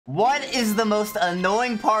What is the most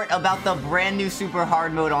annoying part about the brand new super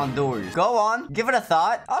hard mode on doors? Go on, give it a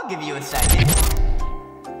thought. I'll give you a second.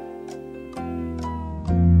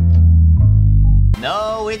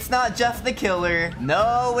 No, it's not Jeff the Killer.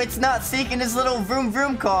 No, it's not seeking his little vroom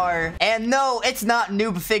vroom car. And no, it's not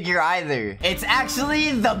Noob Figure either. It's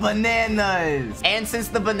actually the bananas. And since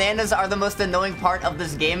the bananas are the most annoying part of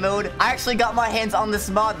this game mode, I actually got my hands on this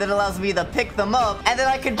mod that allows me to pick them up, and then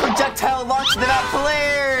I can projectile launch them at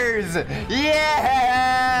players.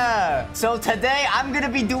 Yeah! So today, I'm gonna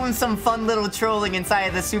be doing some fun little trolling inside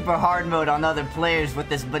of the super hard mode on other players with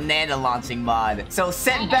this banana launching mod. So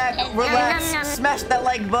sit back, relax, smash that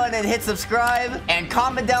like button and hit subscribe, and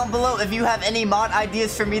comment down below if you have any mod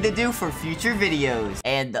ideas for me to do for future videos.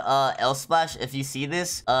 And L-Splash, if you see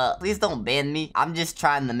this, please don't ban me. I'm just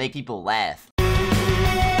trying to make people laugh.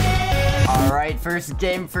 Alright, first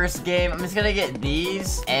game. I'm just gonna get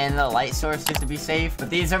these and the light source just to be safe. But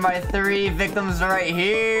these are my 3 victims right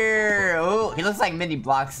here. Oh, he looks like Mini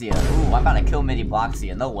Bloxia. Ooh, I'm about to kill Mini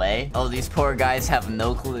Bloxia. No way. Oh, these poor guys have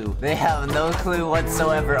no clue. They have no clue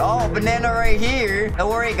whatsoever. Oh, banana right here. Don't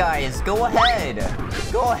worry, guys. Go ahead.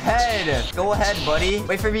 Go ahead. Go ahead, buddy.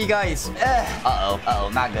 Wait for me, guys. Uh-oh.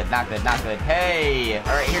 Not good. Hey.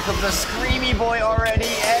 Alright, here comes a screamy boy already.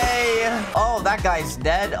 Hey. Oh, that guy's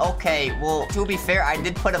dead. Okay. Well, to be fair, I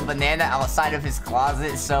did put a banana outside of his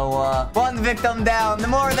closet, so, 1 victim down, the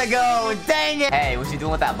more to go. Dang it! Hey, what you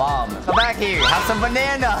doing with that bomb? Come back here, have some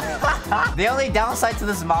banana. The only downside to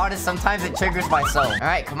this mod is sometimes it triggers my soul.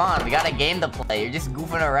 Alright, come on, we got a game to play. You're just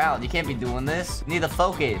goofing around. You can't be doing this. You need to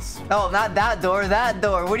focus. No, not that door, that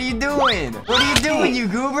door. What are you doing? What are you doing, you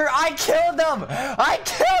goober? I killed him!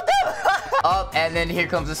 Oh, and then here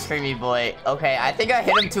comes a screamy boy. Okay, I think I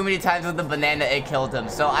hit him too many times with the banana. It killed him.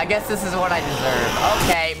 So I guess this is what I deserve.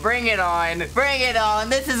 Okay, bring it on. Bring it on.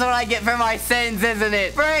 This is what I get for my sins, isn't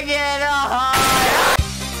it? Bring it on!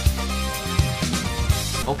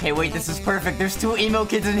 Okay, wait, this is perfect. There's 2 emo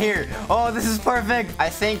kids in here. Oh, this is perfect. I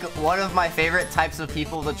think one of my favorite types of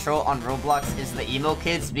people to troll on Roblox is the emo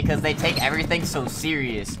kids because they take everything so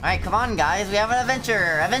serious. All right, come on, guys. We have an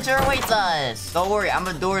adventure. Adventure awaits us. Don't worry, I'm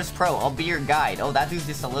a Doors pro. I'll be your guide. Oh, that dude's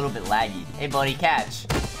just a little bit laggy. Hey, buddy, catch.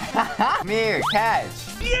 Come here, catch.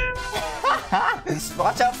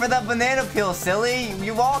 Watch out for that banana peel, silly.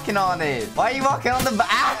 You're walking on it. Why are you walking on the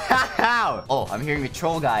Ow! Oh, I'm hearing a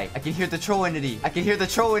troll guy. I can hear the troll entity. This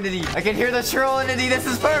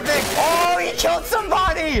is perfect. Oh, he killed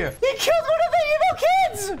somebody. He killed one of the emo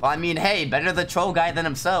kids. Well, I mean, hey, better the troll guy than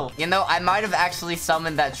himself. You know, I might have actually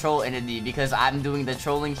summoned that troll entity because I'm doing the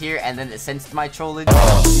trolling here and then it sensed my trolling. Come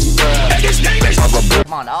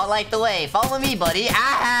on, I'll light the way. Follow me, buddy.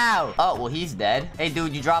 Ow! Oh, well, he's dead. Hey,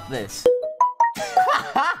 dude, you dropped this.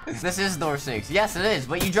 This is door 6. Yes, it is,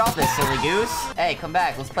 but you dropped this, silly goose. Hey, come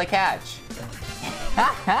back. Let's play catch.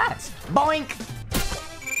 Boink!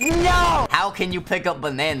 No! How can you pick up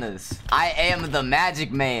bananas? I am the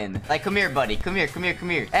magic man. Like, come here, buddy. Come here.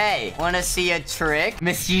 Hey, wanna see a trick?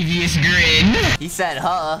 Mischievous grin. He said,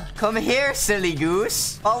 huh? Come here, silly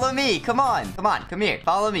goose. Follow me. Come on. Come here.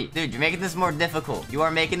 Follow me. Dude, you're making this more difficult. You are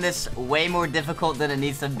making this way more difficult than it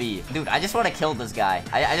needs to be. Dude, I just want to kill this guy.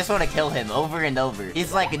 I just want to kill him over and over.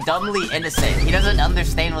 He's like dumbly innocent. He doesn't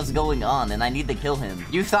understand what's going on, and I need to kill him.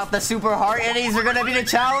 You thought the super hard enemies are gonna be the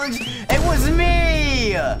challenge? It was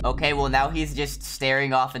me! Okay, well, now he's just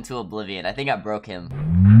staring off into oblivion. I think I broke him.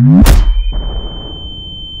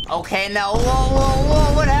 Okay, now,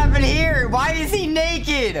 whoa, what happened here? Why is he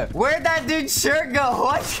naked? Where'd that dude's shirt go?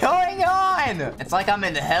 What's going on? It's like I'm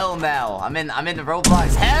in hell now. I'm in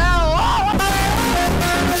Roblox hell.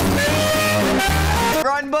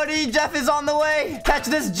 Run, buddy. Jeff is on the way. Catch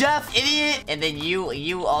this, Jeff, idiot. And then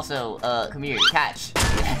you also, come here, catch.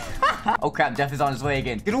 Oh crap, Jeff is on his way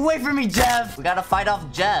again. Get away from me, Jeff. We gotta fight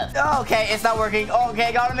off Jeff. Okay, it's not working.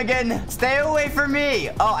 Okay, got him again. Stay away from me.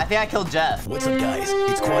 Oh, I think I killed Jeff. What's up, guys?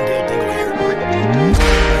 It's Quandale Dingle here.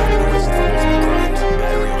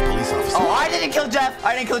 Oh, I didn't kill Jeff.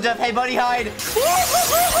 Hey, buddy, hide.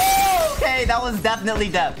 Okay, that was definitely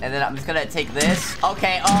Jeff. And then I'm just gonna take this.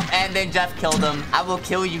 Okay, and then Jeff killed him. I will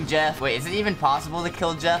kill you, Jeff. Wait, is it even possible to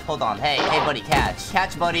kill Jeff? Hold on. Hey, buddy, catch.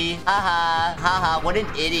 Catch, buddy. Haha, what an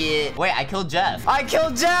idiot. Wait, I killed Jeff. Let's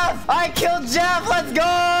go.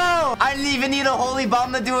 I didn't even need a holy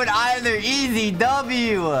bomb to do it either. Easy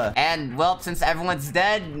W. And, well, since everyone's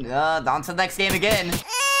dead, on to the next game again.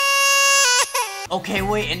 Okay,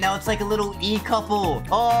 wait, and now it's like a little E-couple.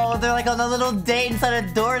 Oh, they're like on a little date inside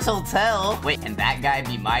a Doors hotel. Wait, can that guy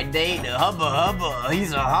be my date? Hubba hubba,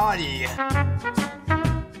 he's a hottie.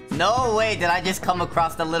 No way did I just come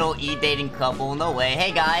across the little e-dating couple. No way.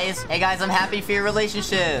 Hey guys, I'm happy for your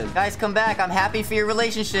relationship. Guys, come back. I'm happy for your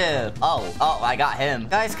relationship. Oh, I got him.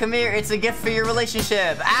 Guys, come here. It's a gift for your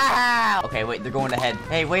relationship. Ah! Okay, wait, they're going ahead.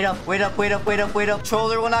 Hey, wait up.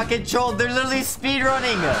 Troller will not get trolled. They're literally speed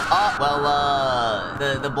running. Oh,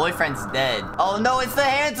 well, the boyfriend's dead. Oh no, it's the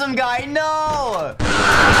handsome guy. No!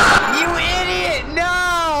 You idiot!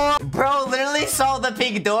 No! Bro literally saw the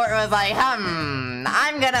pink door and was like,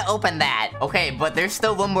 I'm gonna open that. Okay, but there's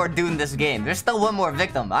still one more dude in this game. There's still one more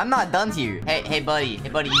victim. I'm not done here. Hey, buddy,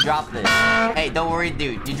 you dropped this. Hey, don't worry,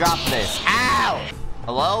 dude. You dropped this. Ow!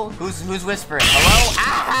 Hello? Who's whispering? Hello?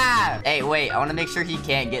 Ah! Hey, wait. I want to make sure he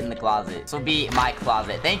can't get in the closet. This will be my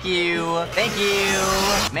closet. Thank you.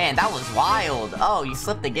 Man, that was wild. Oh, you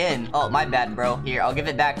slipped again. Oh, my bad, bro. Here, I'll give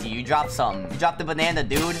it back to you. You dropped something. You dropped the banana,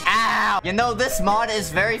 dude. Ow! You know, this mod is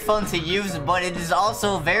very fun to use, but it is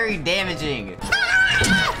also very damaging.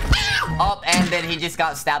 Oh, and then he just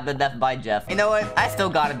got stabbed to death by Jeff. You know what? I still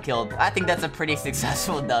got him killed. I think that's a pretty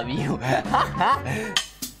successful W.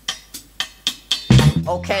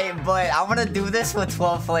 Okay, but I want to do this with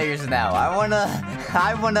 12 players now. I want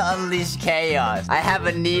to unleash chaos. I have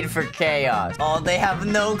a need for chaos. Oh, they have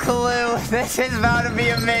no clue. This is about to be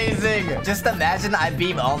amazing. Just imagine I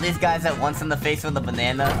beam all these guys at once in the face with a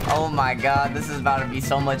banana. Oh my god, this is about to be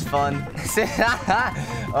so much fun.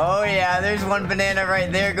 Oh yeah, there's one banana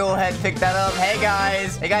right there. Go ahead, pick that up. Hey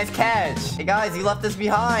guys, catch. Hey guys, you left us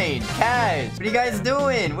behind. Catch. What are you guys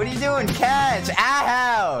doing? Catch.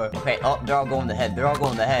 Ow. Okay, oh, they're all going to head.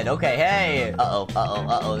 Okay, hey. Uh-oh.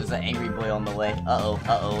 There's an angry boy on the way.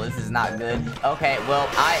 Uh-oh. This is not good. Okay, well,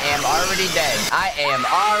 I am already dead.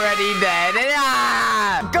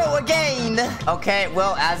 Ah! Go again. Okay,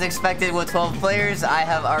 well, as expected with 12 players, I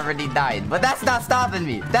have already died. But that's not stopping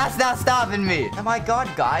me. Oh my god,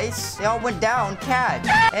 guys. They all went down. Catch.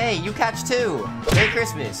 Hey, you catch too. Merry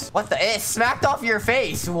Christmas. What the? It smacked off your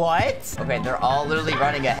face. What? Okay, they're all literally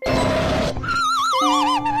running ahead.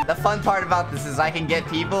 The fun part about this is I can get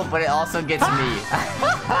people, but it also gets me.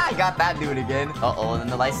 I got that dude again. Uh-oh, and then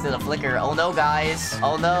the lights did a flicker. Oh no, guys.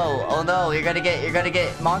 Oh no. You're gonna get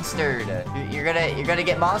monstered. You're gonna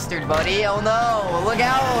get monstered, buddy. Oh no. Look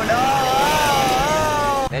out.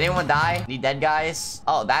 No. Did anyone die? Any dead guys?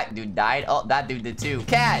 Oh, that dude died. Oh, that dude did too.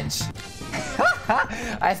 Catch.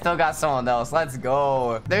 I still got someone else. Let's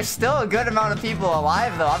go. There's still a good amount of people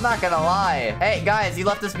alive, though. I'm not gonna lie. Hey, guys, you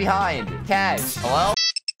left us behind. Catch. Hello?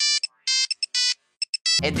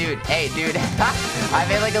 Hey, dude. I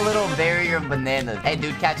made like a little barrier of bananas. Hey,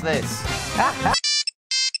 dude, catch this.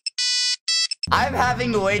 I'm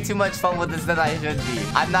having way too much fun with this than I should be.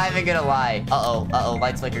 I'm not even gonna lie. Uh-oh,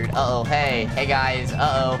 lights flickered. Uh-oh, hey guys.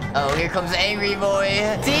 Uh-oh, here comes Angry Boy.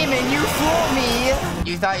 Demon, you fooled me.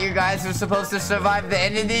 You thought you guys were supposed to survive the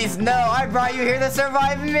entities? No, I brought you here to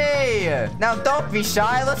survive me. Now, don't be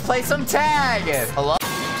shy. Let's play some tag. Hello?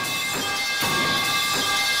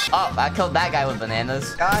 Oh, I killed that guy with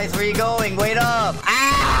bananas. Guys, where are you going? Wait up.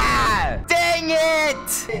 Ah! Dang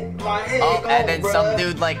it! Oh, and then some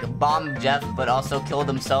dude, like, bombed Jeff, but also killed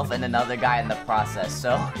himself and another guy in the process.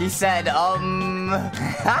 So, he said,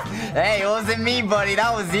 hey, it wasn't me, buddy.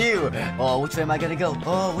 That was you. Oh, which way am I gonna go?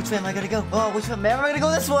 Oh, which way am I gonna go? Oh, which way am I gonna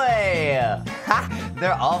go? This way. Ha!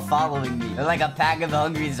 They're all following me. They're like a pack of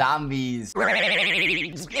hungry zombies. I'm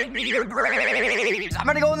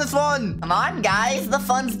gonna go in this one. Come on, guys. The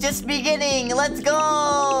fun's just beginning. Let's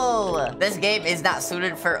go. This game is not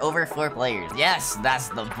suited for over 4 players. Yes, that's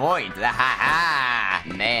the point.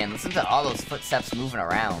 Man, listen to all those footsteps moving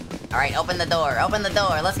around. All right, open the door.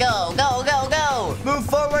 Let's go. Go. Move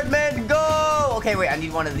forward, men. Go. Okay, wait, I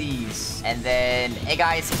need one of these. And then, hey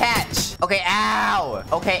guys, catch. Okay, ow.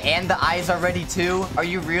 Okay, and the eyes are ready too. Are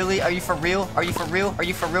you really? Are you for real? Are you for real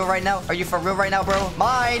right now? Bro?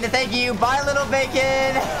 Mine. Thank you. Bye, little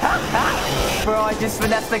bacon. Bro, I just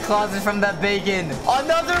finessed the closet from that bacon.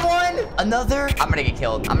 Another one? Another? I'm gonna get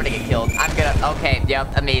killed. Okay,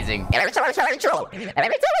 yep, amazing.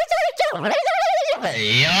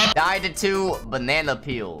 Died to 2 banana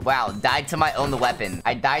peel. Wow, died to my own weapon.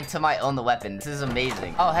 I died to my own weapon. This is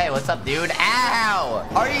amazing. Oh, hey, what's up, dude? Ow!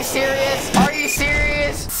 Are you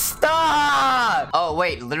serious? Stop! Oh,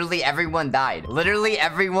 wait, literally everyone died.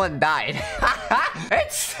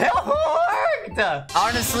 It still worked!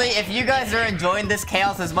 Honestly, if you guys are enjoying this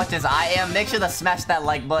chaos as much as I am, make sure to smash that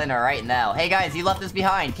like button right now. Hey guys, you left us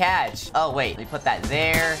behind. Catch. Oh, wait, let me put that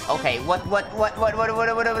there. Okay, what?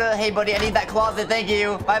 Hey, buddy, I need that closet. Thank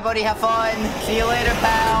you. Bye, buddy. Have fun. See you later,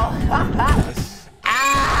 pal.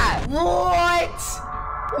 Ah! What?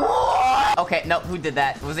 Okay, no, who did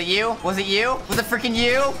that? Was it you? Was it you? Was it freaking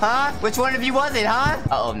you? Huh? Which one of you was it, huh?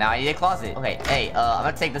 Uh-oh, now I need a closet. Okay, hey, I'm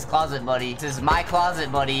gonna take this closet, buddy. This is my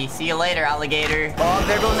closet, buddy. See you later, alligator. Oh,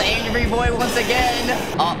 there goes the angry boy once again.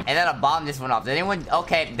 Oh, and then a bomb just went off. Did anyone?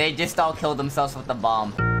 Okay, they just all killed themselves with the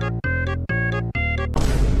bomb.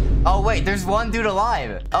 Oh, wait, there's one dude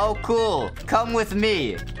alive. Oh, cool. Come with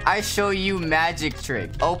me. I show you magic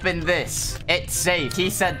trick. Open this. It's safe. He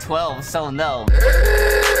said 12, so no.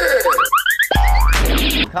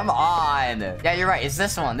 Come on. Yeah, you're right. It's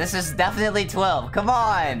this one. This is definitely 12. Come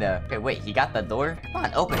on. Okay, wait. He got the door? Come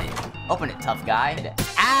on, open it. Open it, tough guy.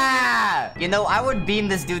 Ah! You know, I would beam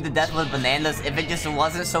this dude to death with bananas if it just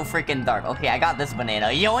wasn't so freaking dark. Okay, I got this banana.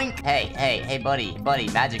 Yoink! Hey, buddy. Buddy,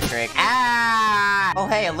 magic trick. Ah! Oh,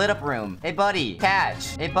 hey, a lit up room. Hey, buddy,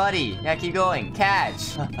 catch. Hey, buddy. Yeah, keep going.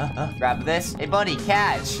 Catch. Grab this. Hey, buddy,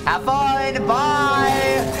 catch. Have fun.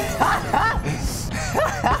 Bye!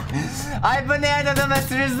 I bananaed them as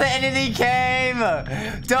soon as the enemy came.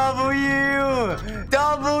 W.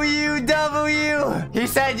 He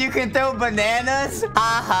said you can throw bananas.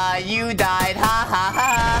 Haha, you died. Ha ha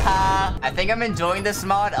ha ha. I think I'm enjoying this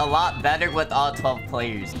mod a lot better with all 12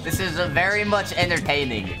 players. This is very much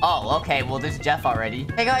entertaining. Oh, okay. Well, there's Jeff already.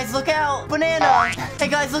 Hey guys, look out! Banana! Hey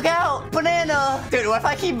guys, look out! Banana! Dude, what if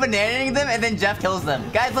I keep bananaing them and then Jeff kills them?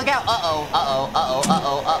 Guys, look out!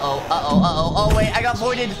 Oh, wait, I got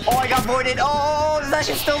voided. Oh, I got voided. Oh, I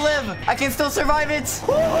can still live. I can still survive it.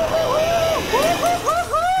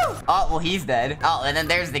 Oh, well, he's dead. Oh, and then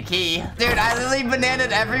there's the key. Dude, I literally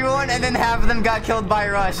bananaed everyone, and then half of them got killed by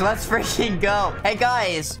Rush. Let's freaking go. Hey,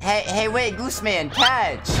 guys. Hey, wait, Gooseman,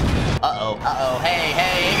 catch. Hey,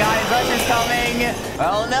 guys, Rush is coming.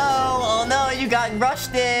 Oh, no, you got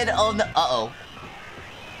rushed in. Oh, no,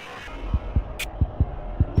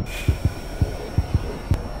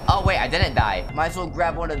 Oh, wait, I didn't die. Might as well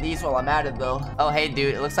grab one of these while I'm at it, though. Oh, hey,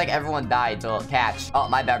 dude. It looks like everyone died, so catch. Oh,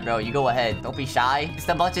 my bad, bro. You go ahead. Don't be shy. Just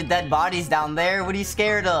a bunch of dead bodies down there. What are you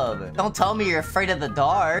scared of? Don't tell me you're afraid of the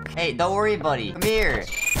dark. Hey, don't worry, buddy. Come here.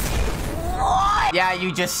 What? Yeah,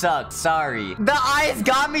 you just sucked. Sorry. The eyes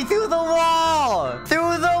got me through the wall.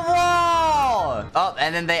 Oh,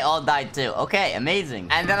 and then they all died too. Okay, amazing.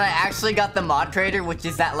 And then I actually got the mod creator, which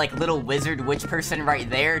is that like little wizard witch person right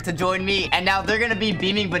there, to join me. And now they're gonna be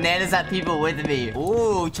beaming bananas at people with me.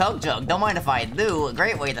 Ooh, chug jug. Don't mind if I do. A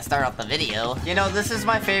great way to start off the video. You know, this is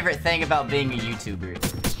my favorite thing about being a YouTuber.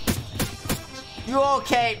 You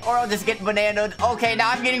okay? Or I'll just get bananaed. Okay, now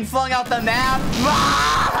I'm getting flung out the map.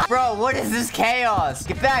 Ah! Bro, what is this chaos?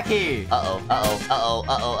 Get back here.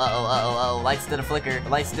 Lights did a flicker. The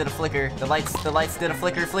lights did a flicker. The lights did a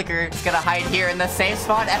flicker. It's gonna hide here in the safe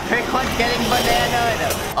spot. Everyone's getting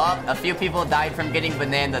bananaed. Oh, a few people died from getting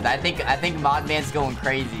bananaed. I think Modman's going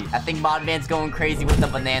crazy. I think Modman's going crazy with the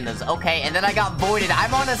bananas. Okay, and then I got voided.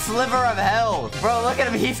 I'm on a sliver of health. Bro, look at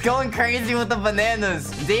him. He's going crazy with the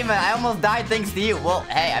bananas. Demon, I almost died thanks to you. Well,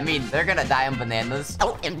 hey, I mean, they're gonna die on bananas.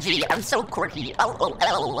 OMG, I'm so quirky. I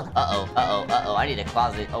need a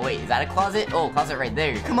closet. Oh, wait, is that a closet? Oh, closet right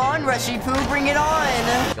there. Come on, Rushy Poo, bring it on.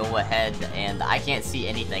 Go ahead, and I can't see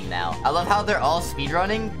anything now. I love how they're all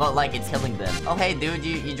speedrunning, but, like, it's killing them. Oh, hey, dude,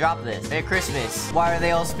 you dropped this. Merry Christmas. Why are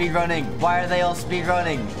they all speedrunning? Why are they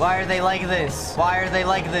like this?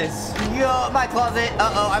 Yo, my closet.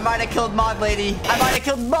 I might have killed Mod Lady.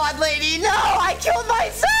 No, I killed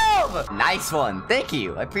myself. Nice one. Thank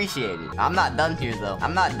you. I appreciate it. I'm not done here, though.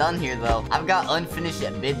 I've got unfinished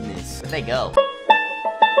business. Where'd they go?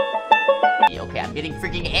 Okay, I'm getting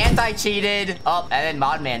freaking anti-cheated. Oh, and then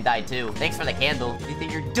Modman died too. Thanks for the candle. What do you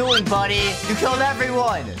think you're doing, buddy? You killed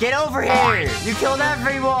everyone. Get over here. You killed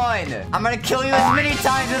everyone. I'm gonna kill you as many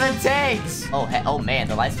times as it takes. Oh, hey, oh man,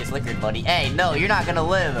 the lights just flickered, buddy. Hey, no, you're not gonna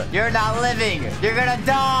live. You're not living. You're gonna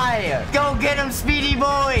die. Go get him, Speedy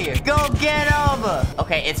boy. Go get him.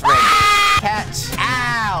 Okay, it's rigged. Catch.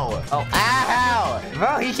 Ow. Oh, ow.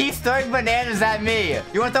 Bro, he keeps throwing bananas at me.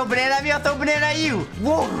 You wanna throw a banana at me? I'll throw a banana at you.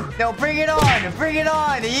 Whoa. No, bring it on.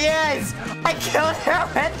 Yes. I killed her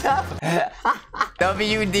with the...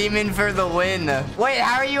 W Demon for the win. Wait,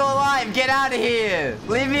 how are you alive? Get out of here.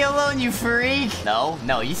 Leave me alone, you freak. No,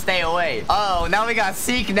 you stay away. Oh, now we got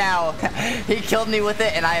Seek now. He killed me with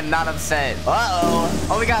it, and I am not upset.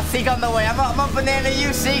 Oh, we got Seek on the way. I'm a banana,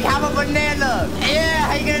 you Seek. Have a banana. Yeah,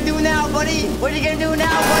 how you gonna do now, buddy? What are you gonna do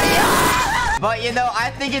now, buddy? Ah! But, you know,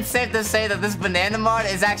 I think it's safe to say that this banana mod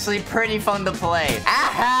is actually pretty fun to play.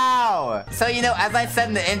 Ow! So, you know, as I said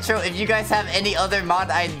in the intro, if you guys have any other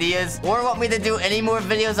mod ideas or want me to do any more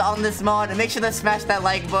videos on this mod, make sure to smash that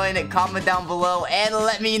like button, comment down below, and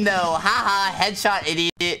let me know. Haha, headshot,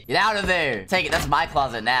 idiot. Get out of there. Take it, that's my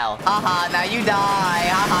closet now. Haha, now you die.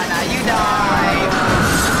 Haha, now you die.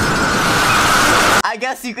 I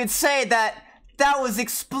guess you could say that was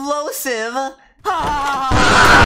explosive.